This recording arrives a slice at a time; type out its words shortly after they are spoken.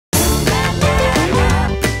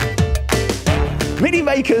Mini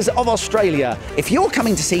Makers of Australia, if you're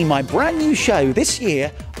coming to see my brand new show this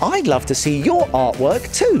year, I'd love to see your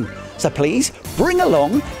artwork too. So please bring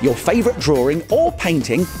along your favourite drawing or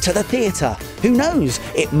painting to the theatre. Who knows,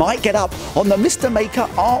 it might get up on the Mr Maker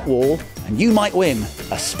art wall and you might win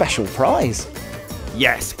a special prize.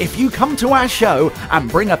 Yes, if you come to our show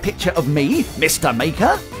and bring a picture of me, Mr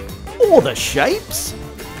Maker, or the shapes,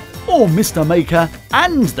 or Mr Maker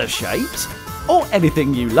and the shapes, or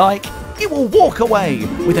anything you like, you will walk away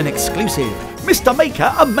with an exclusive Mr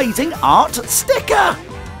Maker Amazing Art sticker.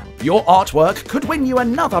 Your artwork could win you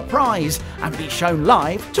another prize and be shown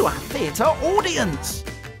live to our theatre audience.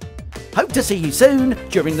 Hope to see you soon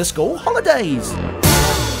during the school holidays.